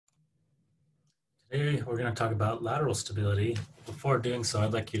Today, we're going to talk about lateral stability. Before doing so,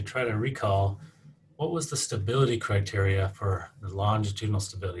 I'd like you to try to recall what was the stability criteria for the longitudinal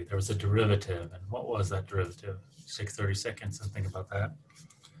stability. There was a derivative, and what was that derivative? Just take 30 seconds and think about that.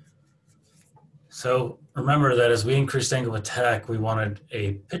 So remember that as we increased angle of attack, we wanted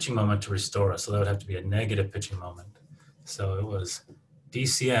a pitching moment to restore us, so that would have to be a negative pitching moment. So it was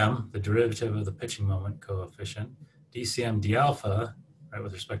DCM, the derivative of the pitching moment coefficient, DCM d alpha, right,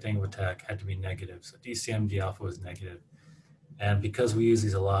 with respect to angle of attack, had to be negative. So DCM d alpha was negative. And because we use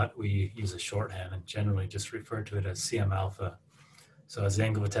these a lot, we use a shorthand and generally just refer to it as CM alpha. So as the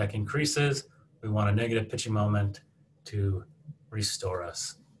angle of attack increases, we want a negative pitching moment to restore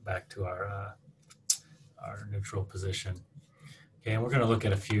us back to our neutral position. Okay, and we're going to look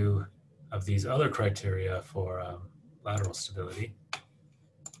at a few of these other criteria for lateral stability,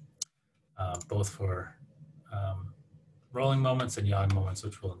 both for rolling moments and yawing moments,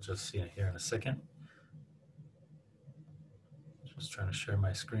 which we'll just see here in a second. Just trying to share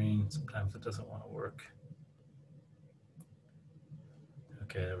my screen. Sometimes it doesn't want to work.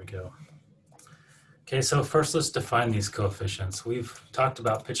 Okay, there we go. Okay, so first let's define these coefficients. We've talked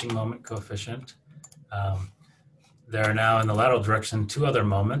about pitching moment coefficient. There are now in the lateral direction two other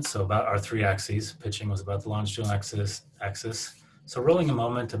moments, so about our three axes. Pitching was about the longitudinal axis. So rolling a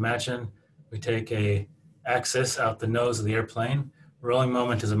moment, imagine we take a axis out the nose of the airplane. Rolling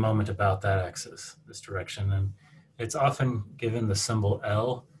moment is a moment about that axis, this direction, and it's often given the symbol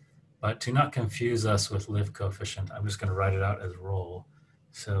L, but to not confuse us with lift coefficient, I'm just going to write it out as roll.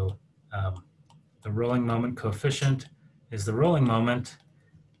 So the rolling moment coefficient is the rolling moment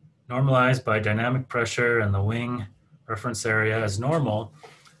normalized by dynamic pressure and the wing reference area as normal.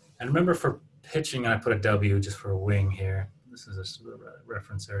 And remember, for pitching, I put a W just for a wing here. This is a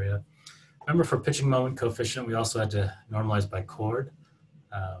reference area. Remember, for pitching moment coefficient, we also had to normalize by chord,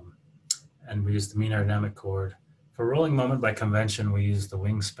 and we used the mean aerodynamic chord. For rolling moment by convention, we use the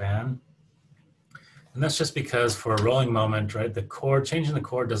wingspan. And that's just because for a rolling moment, right, the chord, changing the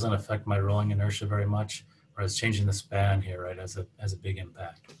chord doesn't affect my rolling inertia very much, whereas changing the span here, right, has a big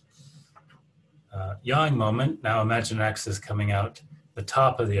impact. Yawing moment, now imagine an axis coming out the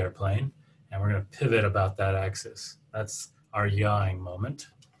top of the airplane, and we're going to pivot about that axis. That's our yawing moment,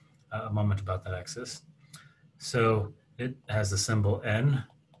 a moment about that axis. So it has the symbol N,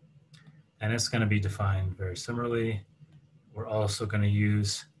 and it's going to be defined very similarly. We're also going to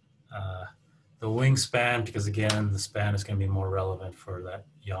use the wingspan, because again, the span is going to be more relevant for that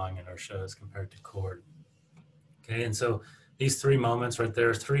yawing inertia as compared to chord. Okay, and so these three moments right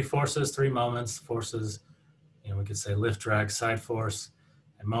there, three forces, three moments, forces, you know, we could say lift, drag, side force,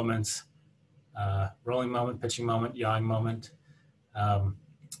 and moments, rolling moment, pitching moment, yawing moment.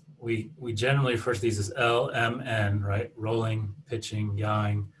 We generally refer to these as L, M, N, right? Rolling, pitching,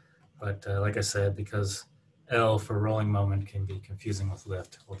 yawing. But like I said, because L for rolling moment can be confusing with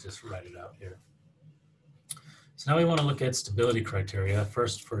lift, we'll just write it out here. So now we want to look at stability criteria,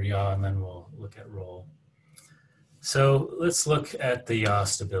 first for yaw, and then we'll look at roll. So let's look at the yaw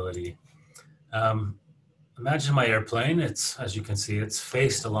stability. Imagine my airplane. It's, as you can see, it's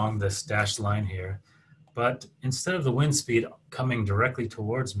faced along this dashed line here. But instead of the wind speed coming directly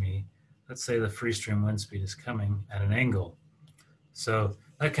towards me, let's say the free stream wind speed is coming at an angle. So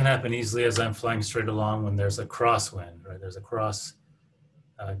that can happen easily as I'm flying straight along when there's a crosswind, right? There's a cross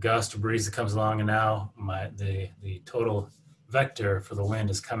gust or breeze that comes along, and now the total vector for the wind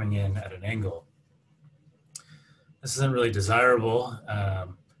is coming in at an angle. This isn't really desirable. I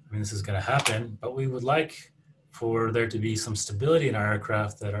mean, this is going to happen, but we would like for there to be some stability in our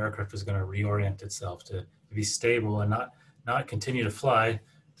aircraft, that our aircraft is going to reorient itself to be stable and not continue to fly.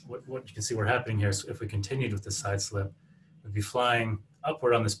 What you can see what's happening here is if we continued with the side slip, we'd be flying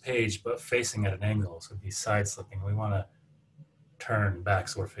upward on this page, but facing at an angle. So it'd be side slipping. We want to turn back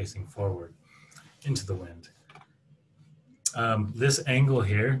so we're facing forward into the wind. This angle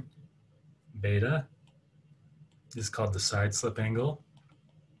here, beta, is called the side slip angle.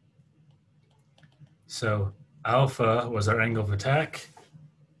 So alpha was our angle of attack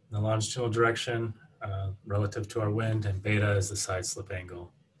in the longitudinal direction relative to our wind, and beta is the side slip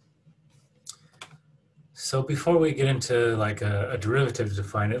angle. So before we get into like a derivative to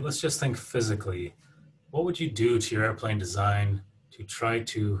define it, let's just think physically. What would you do to your airplane design to try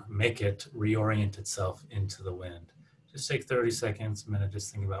to make it reorient itself into the wind? Just take 30 seconds, a minute,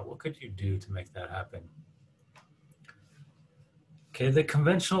 just think about what could you do to make that happen. Okay, the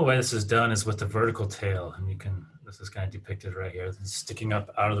conventional way this is done is with the vertical tail, and this is kind of depicted right here. This is sticking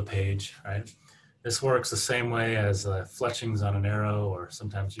up out of the page, right? This works the same way as fletchings on an arrow, or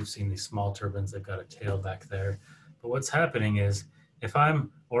sometimes you've seen these small turbines, they've got a tail back there. But what's happening is if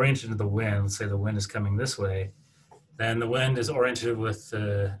I'm oriented to the wind, let's say the wind is coming this way, then the wind is oriented with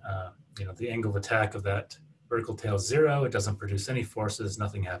the, the angle of attack of that vertical tail 0. It doesn't produce any forces,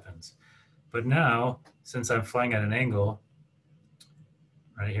 nothing happens. But now, since I'm flying at an angle,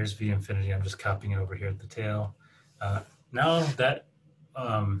 right, here's V infinity, I'm just copying it over here at the tail. Now that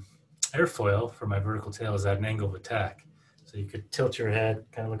airfoil for my vertical tail is at an angle of attack. So you could tilt your head,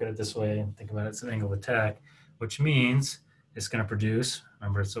 kind of look at it this way and think about it as an angle of attack, which means it's going to produce,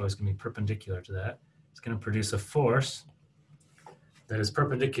 remember it's always going to be perpendicular to that, it's going to produce a force that is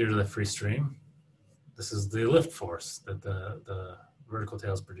perpendicular to the free stream. This is the lift force that the vertical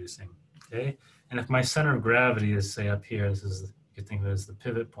tail is producing, okay? And if my center of gravity is, say, up here, this is, you could think of it as the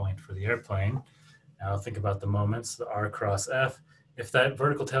pivot point for the airplane. Now think about the moments, the R cross F. If that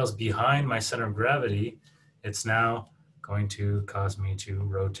vertical tail is behind my center of gravity, it's now going to cause me to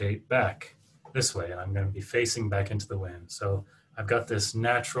rotate back this way, and I'm going to be facing back into the wind. So I've got this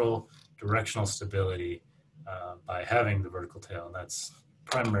natural directional stability by having the vertical tail, and that's the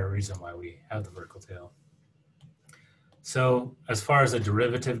primary reason why we have the vertical tail. So as far as the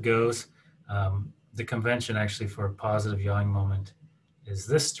derivative goes, the convention actually for a positive yawing moment is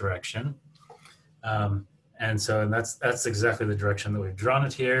this direction. And that's exactly the direction that we've drawn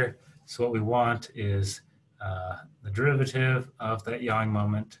it here. So what we want is the derivative of that yawing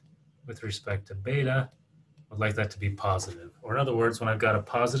moment with respect to beta. Would like that to be positive. Or in other words, when I've got a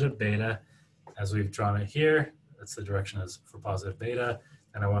positive beta, as we've drawn it here, that's the direction is for positive beta,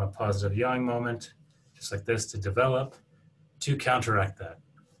 and I want a positive yawing moment, just like this, to develop to counteract that,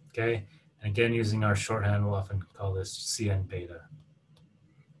 okay? And again, using our shorthand, we'll often call this Cn beta.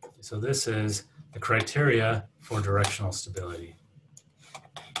 So this is the criteria for directional stability.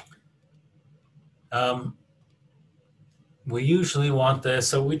 We usually want this,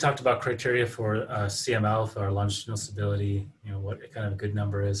 so we talked about criteria for CM alpha or longitudinal stability, what kind of a good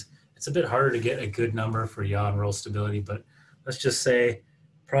number is. It's a bit harder to get a good number for yaw and roll stability, but let's just say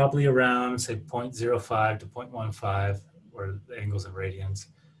probably around, say, 0.05 to 0.15, or the angles in radians.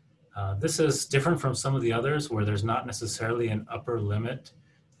 This is different from some of the others where there's not necessarily an upper limit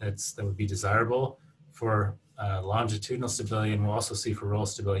that would be desirable. For longitudinal stability, and we'll also see for roll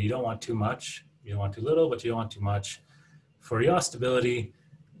stability, you don't want too much, you don't want too little, but you don't want too much. For yaw stability,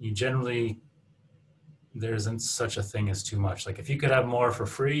 you generally, there isn't such a thing as too much. Like if you could have more for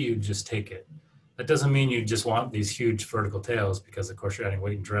free, you'd just take it. That doesn't mean you just want these huge vertical tails, because of course you're adding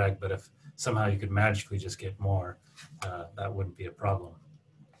weight and drag, but if somehow you could magically just get more, that wouldn't be a problem.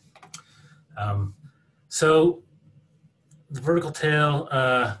 So the vertical tail,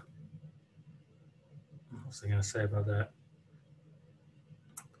 what was I going to say about that?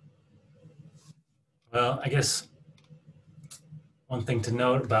 Well, I guess one thing to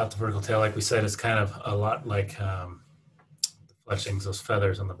note about the vertical tail, like we said, is kind of a lot like the fletchings, those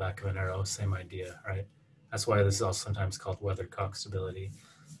feathers on the back of an arrow, same idea, right? That's why this is also sometimes called weathercock stability,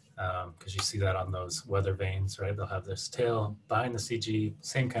 because you see that on those weather vanes, right? They'll have this tail behind the CG,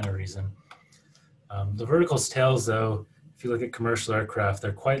 same kind of reason. The vertical tails, though, if you look at commercial aircraft,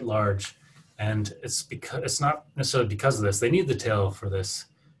 they're quite large, and it's not necessarily because of this. They need the tail for this,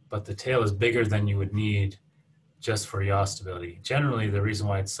 but the tail is bigger than you would need just for yaw stability. Generally, the reason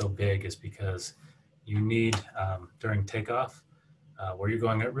why it's so big is because you need, during takeoff, where you're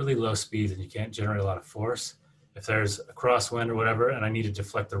going at really low speeds and you can't generate a lot of force, if there's a crosswind or whatever, and I need to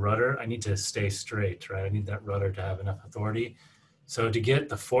deflect the rudder, I need to stay straight, right? I need that rudder to have enough authority. So to get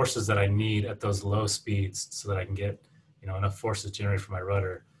the forces that I need at those low speeds so that I can get enough forces generated from my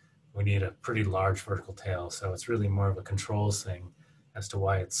rudder, we need a pretty large vertical tail. So it's really more of a controls thing as to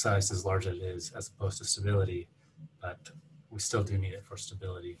why it's sized as large as it is, as opposed to stability, but we still do need it for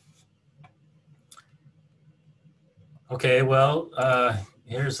stability. Okay, well,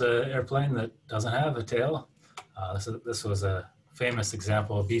 here's an airplane that doesn't have a tail. This was a famous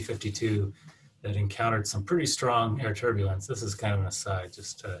example of B-52 that encountered some pretty strong air turbulence. This is kind of an aside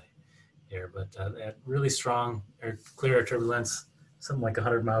just here, but at really strong clear air turbulence, something like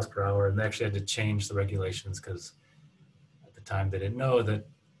 100 miles per hour, and they actually had to change the regulations because at the time they didn't know that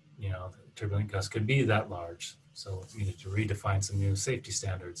the turbulent gust could be that large. So we needed to redefine some new safety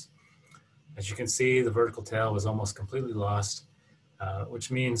standards. As you can see, the vertical tail was almost completely lost,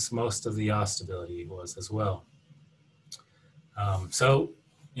 which means most of the yaw stability was as well.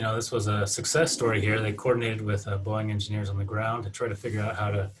 This was a success story here. They coordinated with Boeing engineers on the ground to try to figure out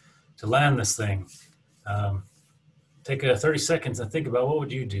how to land this thing. Take 30 seconds and think about what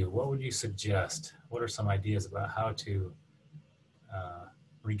would you do? What would you suggest? What are some ideas about how to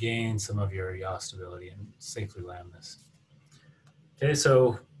regain some of your yaw stability and safely land this? Okay,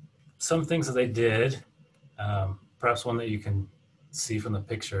 so some things that they did, perhaps one that you can see from the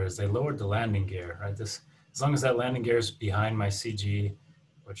picture is they lowered the landing gear, right? This, as long as that landing gear is behind my CG,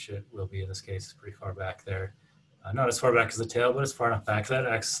 which it will be in this case, pretty far back there. Not as far back as the tail, but it's far enough back. That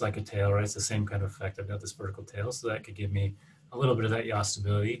acts like a tail, right? It's the same kind of effect. I've got this vertical tail, so that could give me a little bit of that yaw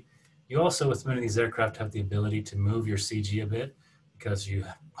stability. You also, with many of these aircraft, have the ability to move your CG a bit because you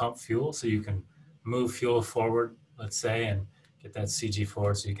pump fuel, so you can move fuel forward, let's say, and get that CG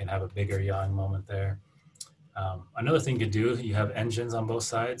forward so you can have a bigger yawing moment there. Another thing you could do, you have engines on both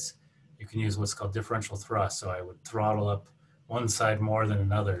sides. You can use what's called differential thrust. So I would throttle up one side more than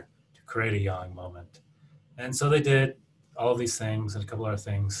another to create a yawing moment. And so they did all of these things and a couple other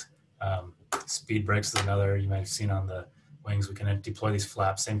things. Speed brakes is another. You might have seen on the wings, we can deploy these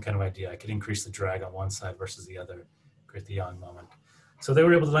flaps, same kind of idea. I could increase the drag on one side versus the other, create the yawing moment. So they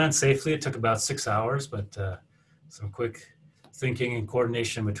were able to land safely. It took about 6 hours, but some quick thinking and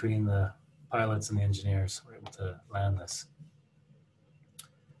coordination between the pilots and the engineers were able to land this.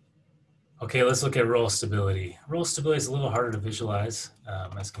 Okay, let's look at roll stability. Roll stability is a little harder to visualize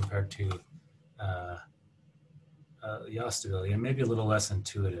as compared to yaw stability, and maybe a little less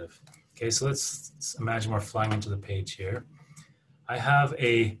intuitive. Okay, so let's imagine we're flying into the page here. I have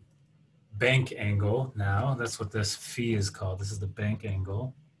a bank angle now. That's what this phi is called. This is the bank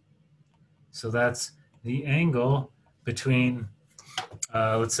angle. So that's the angle between,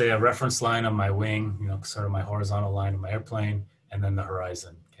 let's say, a reference line on my wing, you know, sort of my horizontal line of my airplane, and then the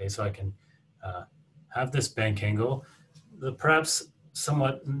horizon. Okay, so I can have this bank angle. The perhaps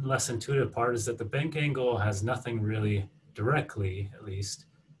somewhat less intuitive part is that the bank angle has nothing really directly, at least,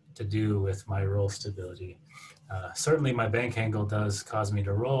 to do with my roll stability. Certainly my bank angle does cause me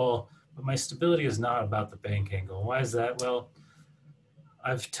to roll, but my stability is not about the bank angle. Why is that? Well,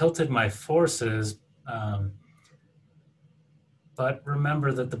 I've tilted my forces, but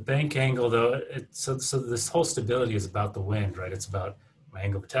remember that the bank angle, though, so this whole stability is about the wind, right? It's about my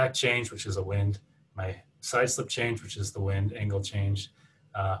angle of attack change, which is a wind, my side slip change, which is the wind angle change.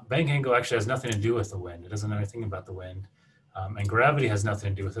 Bank angle actually has nothing to do with the wind. It doesn't know anything about the wind. And gravity has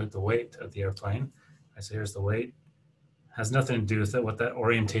nothing to do with it. The weight of the airplane, I say here's the weight, has nothing to do with it. What that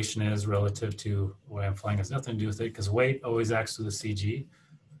orientation is relative to the way I'm flying has nothing to do with it, because weight always acts to the CG,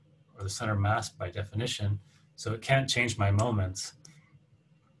 or the center of mass by definition. So it can't change my moments.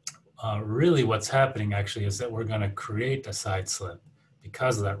 Really what's happening actually is that we're going to create a side slip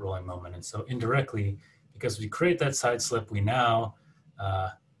because of that rolling moment. And so indirectly, because we create that side slip, we now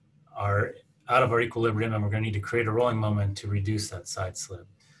are out of our equilibrium, and we're going to need to create a rolling moment to reduce that side slip.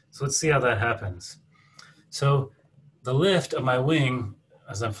 So let's see how that happens. So the lift of my wing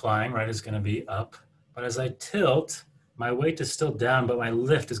as I'm flying, right, is going to be up. But as I tilt, my weight is still down, but my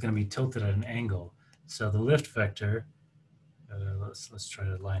lift is going to be tilted at an angle. So the lift vector, let's try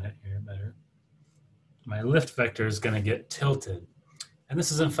to line it here better. My lift vector is going to get tilted. And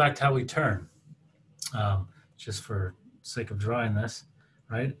this is in fact how we turn. Just for sake of drawing this,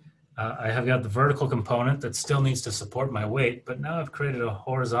 right? I have got the vertical component that still needs to support my weight, but now I've created a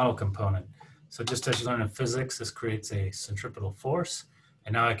horizontal component. So just as you learn in physics, this creates a centripetal force.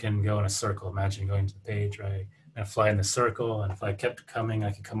 And now I can go in a circle. Imagine going to the page, right? And fly in the circle. And if I kept coming,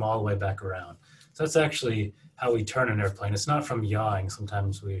 I could come all the way back around. So that's actually how we turn an airplane. It's not from yawing.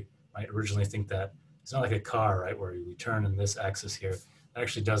 Sometimes we might originally think that it's not like a car, right? Where we turn in this axis here. It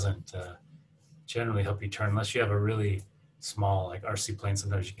actually doesn't generally help you turn unless you have a really small, like RC plane.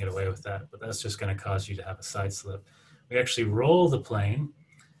 Sometimes you can get away with that, but that's just going to cause you to have a side slip. We actually roll the plane.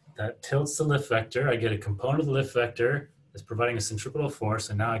 That tilts the lift vector. I get a component of the lift vector that's providing a centripetal force,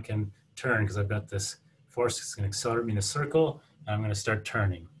 and now I can turn because I've got this force that's going to accelerate me in a circle, and I'm going to start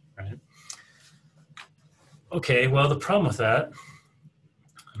turning, right? Okay, well, the problem with that,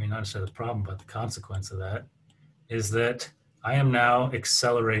 I mean, not necessarily the problem, but the consequence of that is that I am now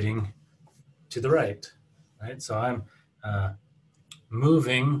accelerating to the right, right? So I'm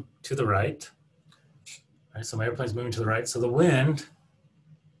moving to the right, right? So my airplane's moving to the right. So the wind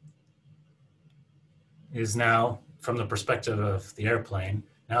is now, from the perspective of the airplane,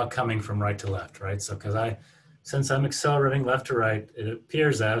 now coming from right to left, right? So since I'm accelerating left to right, it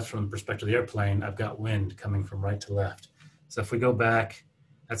appears as, from the perspective of the airplane, I've got wind coming from right to left. So if we go back,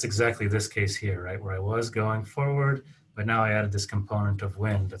 that's exactly this case here, right? Where I was going forward, but now I added this component of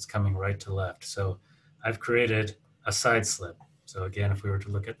wind that's coming right to left. So I've created a side slip. So again, if we were to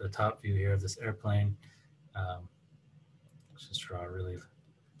look at the top view here of this airplane, let's just draw a really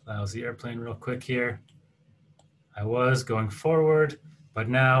lousy airplane real quick here. I was going forward, but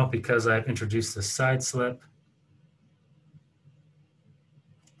now because I've introduced this side slip,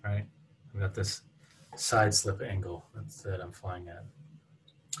 right, I've got this side slip angle that I'm flying at.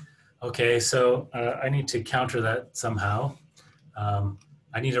 Okay, so I need to counter that somehow.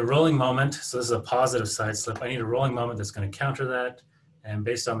 I need a rolling moment. So this is a positive side slip. I need a rolling moment that's going to counter that. And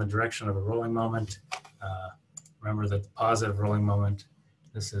based on the direction of a rolling moment, remember that the positive rolling moment,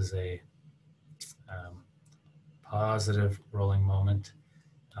 this is a positive rolling moment.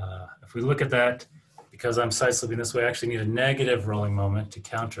 If we look at that, because I'm side slipping this way, I actually need a negative rolling moment to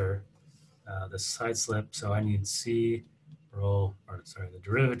counter the side slip. So I need C roll, or sorry, the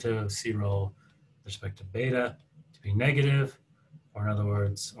derivative of C roll with respect to beta to be negative, or in other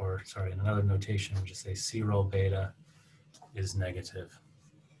words, or sorry, in another notation, we just say C roll beta is negative.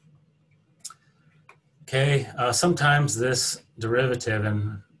 Okay, sometimes this derivative,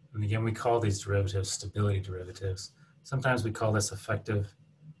 and again, we call these derivatives stability derivatives. Sometimes we call this effective.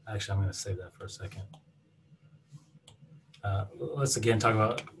 Actually, I'm going to save that for a second. Let's again talk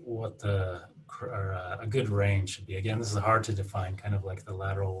about what a good range should be. Again, this is hard to define, kind of like the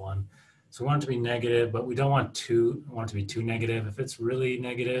lateral one. So we want it to be negative, but we don't want it to be too negative. If it's really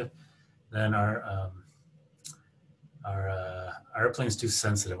negative, then our airplane is too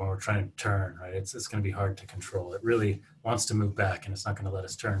sensitive when we're trying to turn, right? It's going to be hard to control. It really wants to move back, and it's not going to let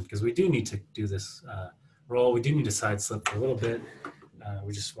us turn because we do need to do this roll. We do need to side slip for a little bit.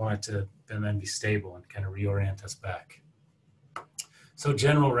 We just want it to then be stable and kind of reorient us back. So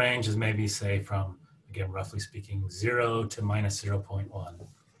general range is maybe say from, again, roughly speaking, 0 to minus 0.1.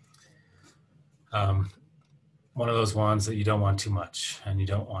 One of those ones that you don't want too much and you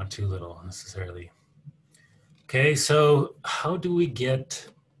don't want too little necessarily. Okay, so how do we get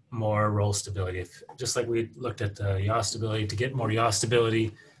more roll stability? Just like we looked at yaw stability, to get more yaw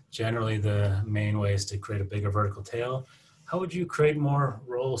stability, generally the main way is to create a bigger vertical tail. How would you create more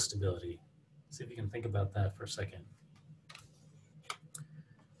roll stability? See if you can think about that for a second.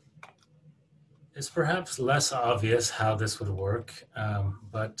 It's perhaps less obvious how this would work,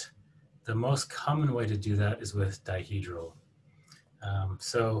 but the most common way to do that is with dihedral.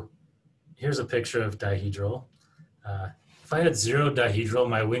 So here's a picture of dihedral. If I had 0 dihedral,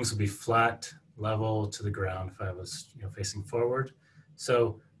 my wings would be flat, level to the ground if I was facing forward.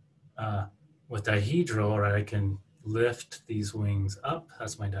 So with dihedral, right, I can lift these wings up.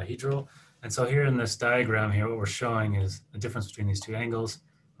 That's my dihedral. And so here in this diagram here, what we're showing is the difference between these two angles.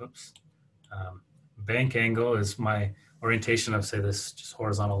 Whoops. Bank angle is my orientation of, say, this just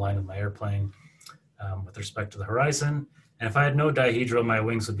horizontal line of my airplane with respect to the horizon. And if I had no dihedral, my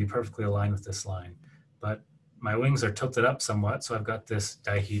wings would be perfectly aligned with this line. But my wings are tilted up somewhat, so I've got this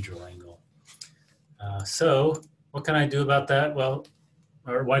dihedral angle. So what can I do about that? Well,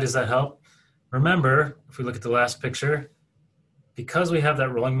 or why does that help? Remember, if we look at the last picture, because we have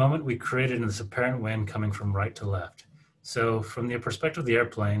that rolling moment, we created this apparent wind coming from right to left. So from the perspective of the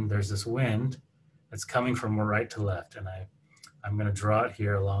airplane, there's this wind that's coming from right to left. And I'm going to draw it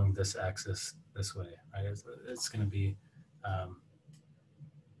here along this axis this way. Right? It's going to be,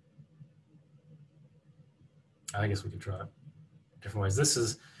 I guess we could draw it different ways. This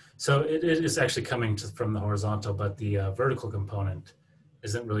is, so it is actually coming from the horizontal, but the vertical component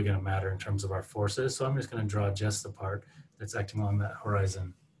isn't really going to matter in terms of our forces. So I'm just going to draw just the part that's acting along that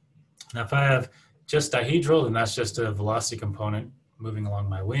horizon. Now, if I have just dihedral, then that's just a velocity component moving along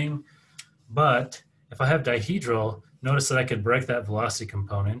my wing. But if I have dihedral, notice that I could break that velocity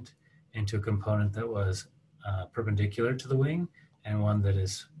component into a component that was perpendicular to the wing and one that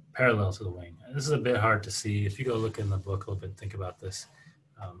is parallel to the wing. And this is a bit hard to see. If you go look in the book a little bit, think about this.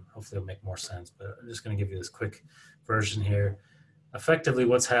 Hopefully it'll make more sense, but I'm just going to give you this quick version here. Effectively,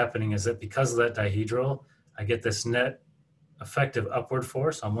 what's happening is that because of that dihedral, I get this net effective upward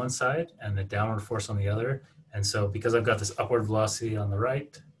force on one side and the downward force on the other. And so because I've got this upward velocity on the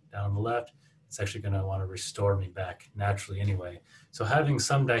right, down on the left, it's actually going to want to restore me back naturally anyway. So having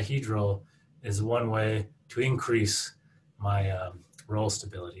some dihedral is one way to increase my roll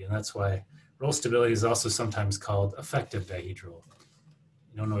stability. And that's why roll stability is also sometimes called effective dihedral.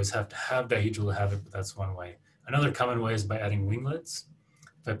 You don't always have to have dihedral to have it, but that's one way. Another common way is by adding winglets.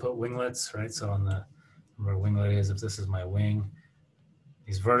 If I put winglets, right, so on the, where winglet is, if this is my wing,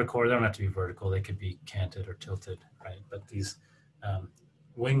 these vertical, they don't have to be vertical, they could be canted or tilted, right? But these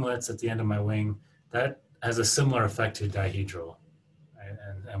winglets at the end of my wing, that has a similar effect to dihedral, right?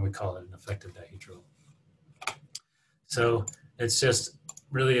 And we call it an effective dihedral. So it's just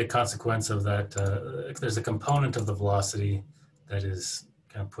really a consequence of that. There's a component of the velocity that is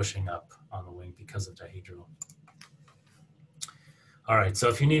kind of pushing up on the wing because of dihedral. All right, so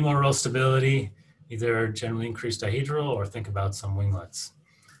if you need more roll stability, either generally increase dihedral or think about some winglets.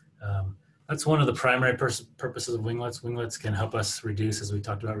 That's one of the primary purposes of winglets. Winglets can help us reduce, as we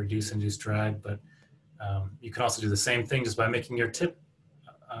talked about, reduce induced drag, but you can also do the same thing just by making your tip,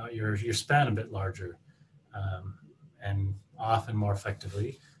 your span a bit larger. And off and more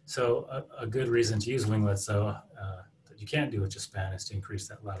effectively. So a good reason to use winglets, though, that you can't do with just span is to increase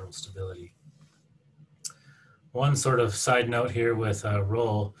that lateral stability. One sort of side note here with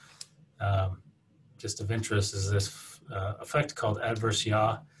roll, just of interest, is this effect called adverse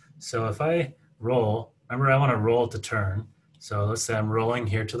yaw. So if I roll, remember I want to roll to turn. So let's say I'm rolling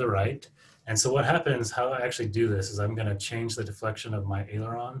here to the right. And so what happens, how I actually do this is I'm going to change the deflection of my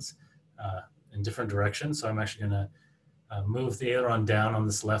ailerons in different directions. So I'm actually going to move the aileron down on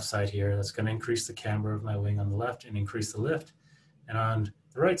this left side here. That's going to increase the camber of my wing on the left and increase the lift. And on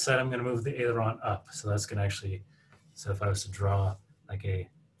the right side, I'm going to move the aileron up. So that's going to actually, so if I was to draw like a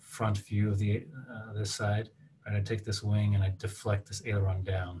front view of the this side, right, I take this wing and I deflect this aileron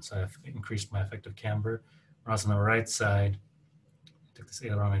down. So I've increased my effective camber. Whereas on the right side, I took this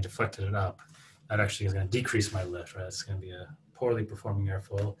aileron, I deflected it up. That actually is going to decrease my lift, right? It's going to be a poorly performing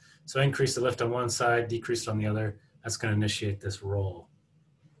airfoil. So I increase the lift on one side, decrease it on the other. That's going to initiate this roll.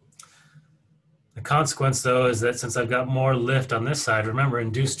 The consequence, though, is that since I've got more lift on this side, remember,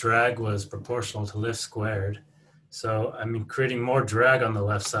 induced drag was proportional to lift squared. So I'm creating more drag on the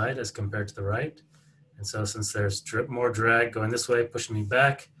left side as compared to the right. And so since there's more drag going this way, pushing me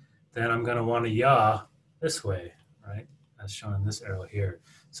back, then I'm going to want to yaw this way, right? As shown in this arrow here.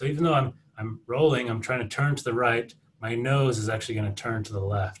 So even though I'm rolling, I'm trying to turn to the right, my nose is actually going to turn to the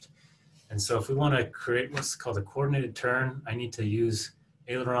left. And so if we want to create what's called a coordinated turn, I need to use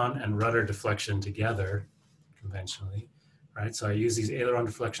aileron and rudder deflection together conventionally, right? So I use these aileron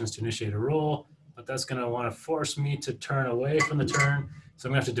deflections to initiate a roll, but that's going to want to force me to turn away from the turn. So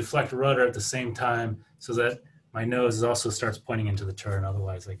I'm going to have to deflect rudder at the same time so that my nose also starts pointing into the turn.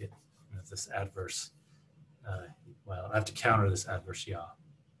 Otherwise I get this adverse, well, I have to counter this adverse yaw.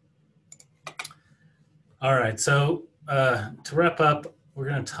 All right, so to wrap up, we're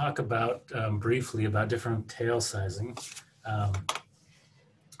going to talk about briefly about different tail sizing.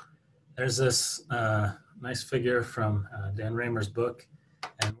 There's this nice figure from Dan Raymer's book,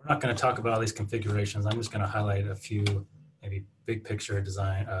 and we're not going to talk about all these configurations. I'm just going to highlight a few maybe big picture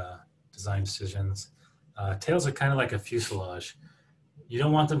design decisions. Tails are kind of like a fuselage. You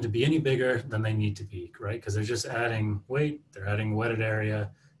don't want them to be any bigger than they need to be, right? Because they're just adding weight, they're adding wetted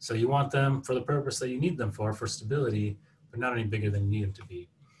area. So you want them for the purpose that you need them for stability, but not any bigger than you need them to be.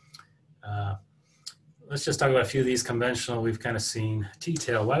 Let's just talk about a few of these conventional we've kind of seen.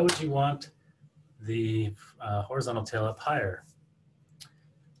 T-tail, why would you want the horizontal tail up higher?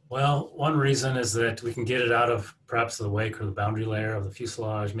 Well, one reason is that we can get it out of perhaps the wake or the boundary layer of the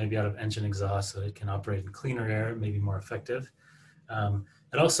fuselage, maybe out of engine exhaust, so it can operate in cleaner air, maybe more effective.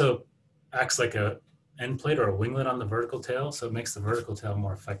 It also acts like a end plate or a winglet on the vertical tail, so it makes the vertical tail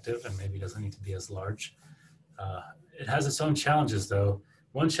more effective and maybe doesn't need to be as large. It has its own challenges, though.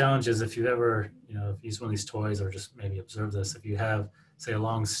 One challenge is if you ever, used one of these toys or just maybe observe this, if you have, say, a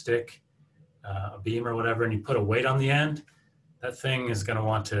long stick, a beam or whatever, and you put a weight on the end, that thing is going to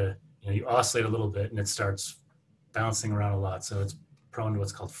want to, you oscillate a little bit and it starts bouncing around a lot. So it's prone to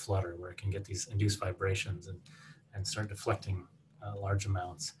what's called flutter, where it can get these induced vibrations and start deflecting large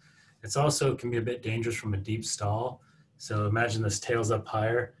amounts. It's also can be a bit dangerous from a deep stall. So imagine this tail's up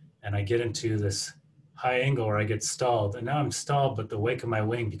higher and I get into this high angle where I get stalled, and now I'm stalled, but the wake of my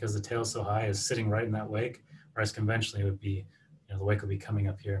wing, because the tail's so high, is sitting right in that wake, whereas conventionally it would be, the wake would be coming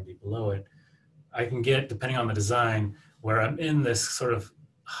up here and be below it. I can get, depending on the design, where I'm in this sort of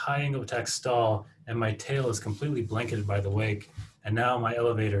high angle attack stall and my tail is completely blanketed by the wake, and now my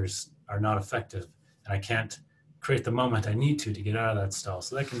elevators are not effective and I can't create the moment I need to get out of that stall.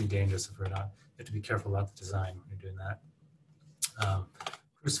 So that can be dangerous if we're not. You have to be careful about the design when you're doing that.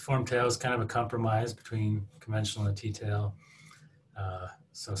 Cruciform tail is kind of a compromise between conventional and T-tail.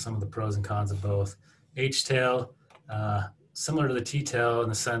 So some of the pros and cons of both. H-tail, similar to the T-tail in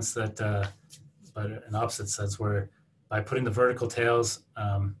the sense that, but in opposite sense, where by putting the vertical tails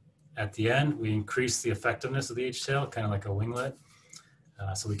at the end, we increase the effectiveness of the H-tail, kind of like a winglet.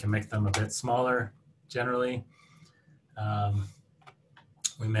 So we can make them a bit smaller generally.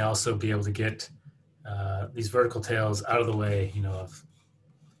 We may also be able to get these vertical tails out of the way, of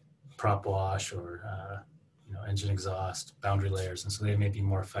prop wash or engine exhaust, boundary layers, and so they may be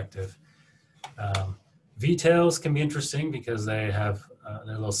more effective. V-tails can be interesting because they have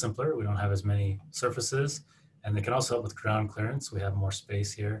they're a little simpler. We don't have as many surfaces, and they can also help with ground clearance. We have more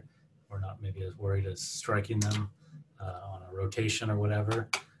space here. We're not maybe as worried as striking them on a rotation or whatever.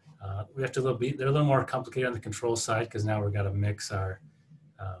 We have to they're a little more complicated on the control side because now we've got to mix our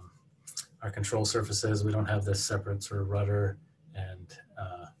control surfaces. We don't have this separate sort of rudder and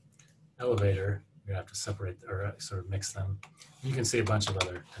elevator. We're gonna have to separate or sort of mix them. You can see a bunch of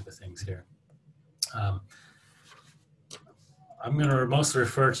other type of things here. I'm going to mostly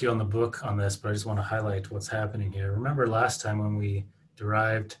refer to you on the book on this, but I just want to highlight what's happening here. Remember last time when we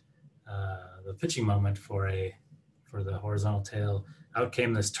derived the pitching moment for the horizontal tail, out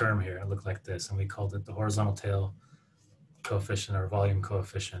came this term here. It looked like this, and we called it the horizontal tail coefficient or volume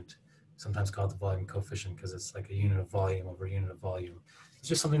coefficient. Sometimes called the volume coefficient because it's like a unit of volume over a unit of volume. It's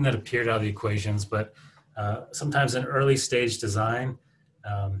just something that appeared out of the equations, but sometimes in early stage design,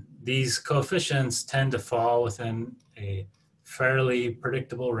 these coefficients tend to fall within a fairly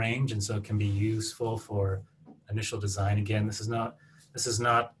predictable range, and so it can be useful for initial design. Again, this is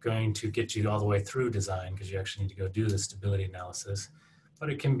not going to get you all the way through design because you actually need to go do the stability analysis, but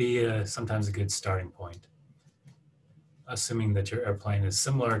it can be sometimes a good starting point, assuming that your airplane is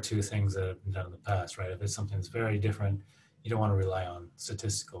similar to things that have been done in the past, right? If it's something that's very different, you don't want to rely on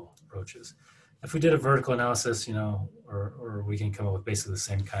statistical approaches. If we did a vertical analysis, or we can come up with basically the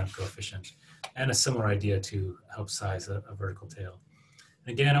same kind of coefficient and a similar idea to help size a vertical tail.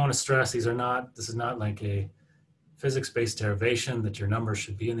 And again, I want to stress this is not like a physics-based derivation that your numbers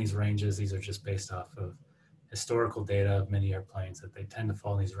should be in these ranges. These are just based off of historical data of many airplanes that they tend to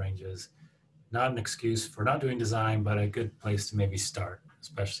fall in these ranges. Not an excuse for not doing design, but a good place to maybe start,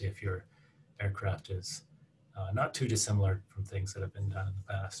 especially if your aircraft is not too dissimilar from things that have been done in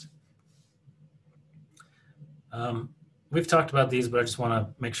the past. We've talked about these, but I just want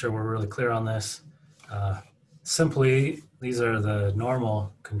to make sure we're really clear on this. Simply, these are the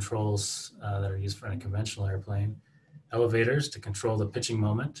normal controls that are used for any conventional airplane. Elevators to control the pitching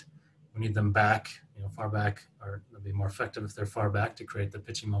moment. We need them back, far back, or they'll be more effective if they're far back to create the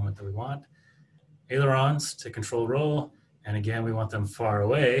pitching moment that we want. Ailerons to control roll, and again, we want them far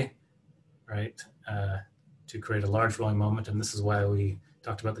away, right, to create a large rolling moment, and this is why we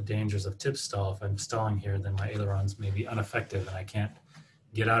talked about the dangers of tip stall. If I'm stalling here, then my ailerons may be ineffective and I can't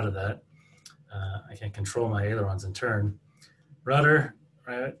get out of that. I can't control my ailerons in turn. Rudder,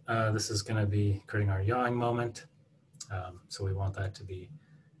 right? This is going to be creating our yawing moment. So we want that to be,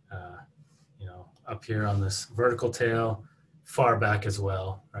 up here on this vertical tail, far back as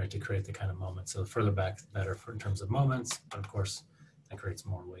well, right, to create the kind of moment. So the further back, the better in terms of moments, but of course, that creates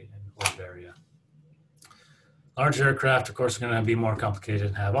more weight and weight area. Large aircraft, of course, are going to be more complicated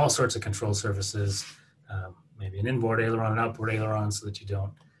and have all sorts of control surfaces, maybe an inboard aileron, an outboard aileron, so that you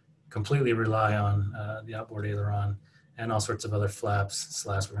don't completely rely on the outboard aileron, and all sorts of other flaps,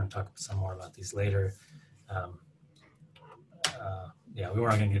 slats. We're going to talk some more about these later. We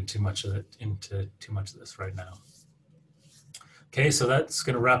weren't going to get into too much of this right now. Okay, so that's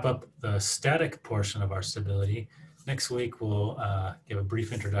going to wrap up the static portion of our stability. Next week, we'll give a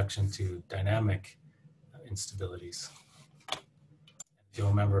brief introduction to dynamic instabilities. If you'll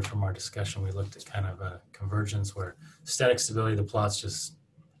remember from our discussion, we looked at kind of a convergence where static stability, the plot's just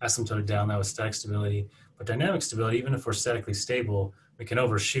asymptotic down, that was static stability. But dynamic stability, even if we're statically stable, we can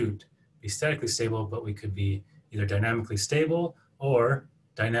overshoot, be statically stable, but we could be either dynamically stable or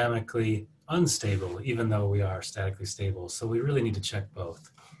dynamically unstable, even though we are statically stable. So we really need to check both.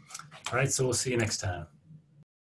 All right, so we'll see you next time.